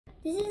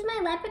This is my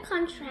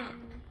Leprechaun Trap.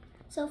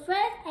 So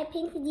first, I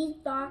painted these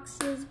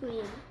boxes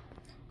green.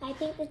 I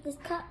painted this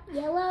cup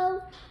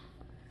yellow,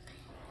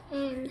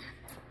 and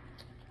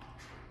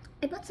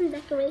I put some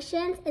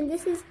decorations. And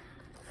this is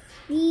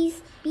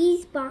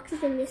these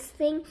boxes, and this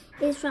thing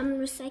is from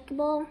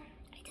recyclable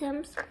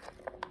items.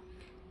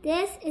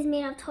 This is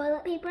made of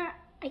toilet paper.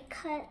 I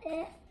cut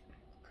it,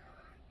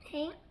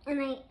 okay,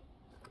 and I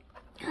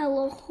cut a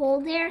little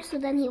hole there, so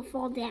then he'll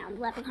fall down.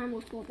 The leprechaun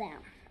will fall down.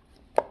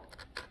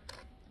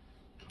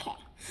 Okay,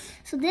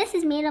 so this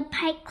is made of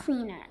pipe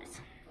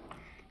cleaners.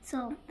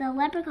 So the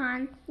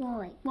leprechaun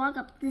will walk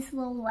up this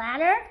little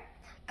ladder,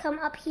 come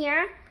up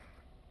here,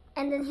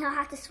 and then he'll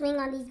have to swing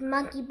on these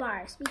monkey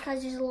bars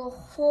because there's a little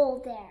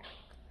hole there.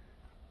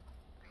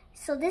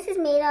 So this is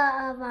made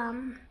of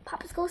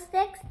popsicle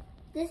sticks.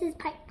 This is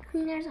pipe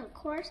cleaners, of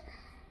course.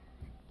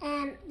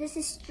 And this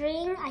is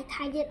string. I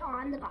tied it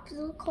on the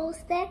popsicle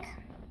stick.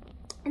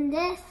 And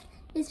this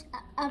is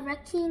a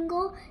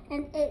rectangle,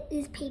 and it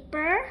is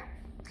paper.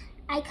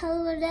 I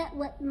colored it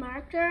with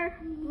marker,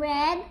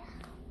 red,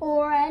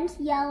 orange,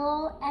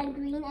 yellow, and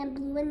green, and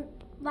blue, and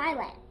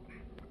violet.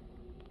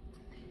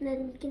 And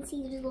then you can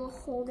see there's a little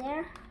hole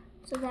there.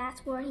 So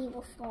that's where he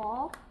will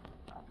fall.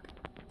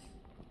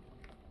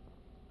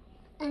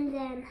 And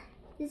then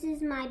this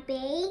is my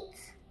bait.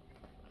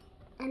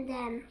 And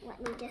then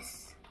let me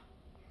just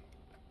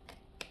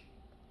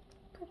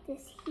put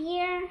this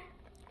here.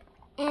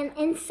 And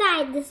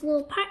inside this little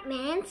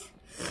apartment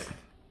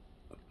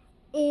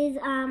is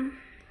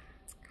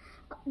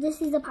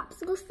this is a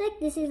popsicle stick.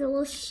 This is a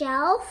little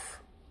shelf.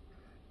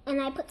 And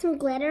I put some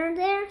glitter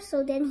there,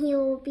 so then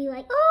he'll be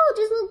like, oh,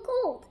 just a little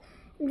gold.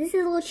 And this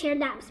is a little chair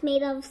that's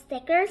made of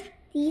stickers.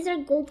 These are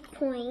gold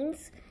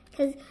coins,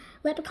 because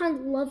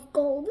leprechauns love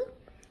gold.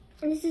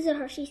 And this is a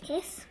Hershey's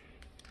Kiss.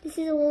 This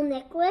is a little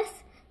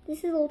necklace. This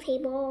is a little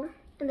table,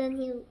 and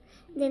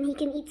then he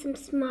can eat some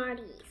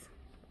Smarties.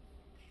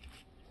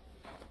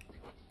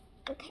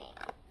 Okay.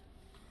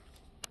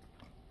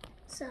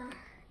 So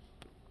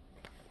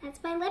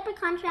that's my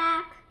Leprechaun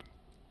Trap.